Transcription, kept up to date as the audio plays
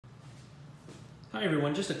Hi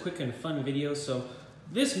everyone, just a quick and fun video. So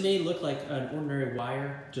this may look like an ordinary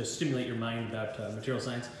wire to stimulate your mind about material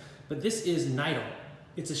science, but this is Nitinol.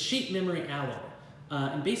 It's a shape memory alloy.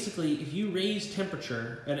 And basically, if you raise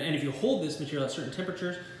temperature, and if you hold this material at certain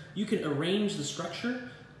temperatures, you can arrange the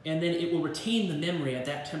structure and then it will retain the memory at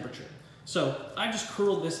that temperature. So I just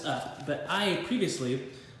curled this up, but I previously,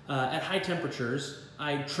 at high temperatures,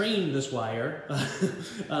 I trained this wire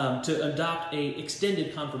to adopt a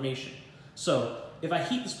extended conformation. So if I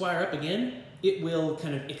heat this wire up again, it will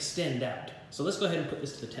kind of extend out. So let's go ahead and put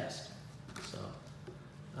this to the test. So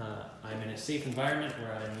I'm in a safe environment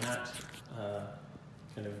where I'm not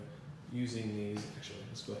kind of using these. Actually,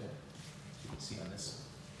 let's go ahead. You can see on this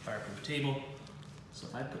fireproof table. So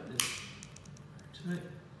if I put this to it,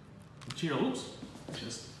 material, oops,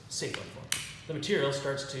 just safe one for me. The material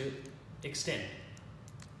starts to extend.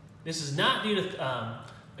 This is not due to,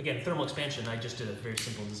 again, thermal expansion. I just did a very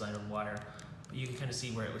simple design on wire. But you can kind of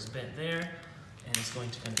see where it was bent there, and it's going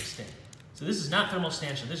to kind of extend. So this is not thermal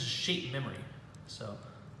expansion, this is shape memory. So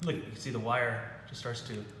look, you can see the wire just starts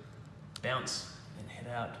to bounce and hit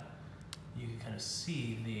out. You can kind of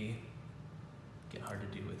see the, get hard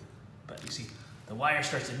to do with, but you see the wire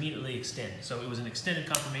starts to immediately extend. So it was an extended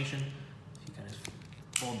conformation. If you kind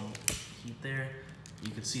of hold the heat there,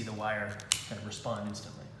 you can see the wire kind of respond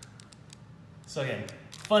instantly. So again,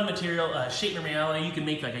 fun material, shape memory alloy. You can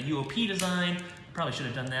make like a UOP design. Probably should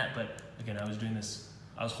have done that, but again, I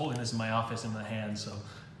was holding this in my office in my hand, so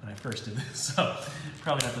when I first did this, so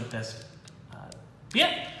probably not the best.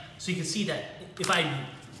 Yeah, so you can see that if I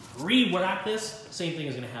re-wrap this, same thing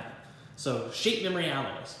is gonna happen. So shape memory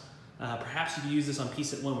alloys. Perhaps you can use this on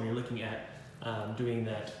PSET 1 when you're looking at doing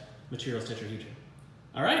that materials tetrahedron.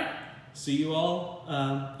 All right, see you all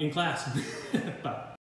in class. Bye.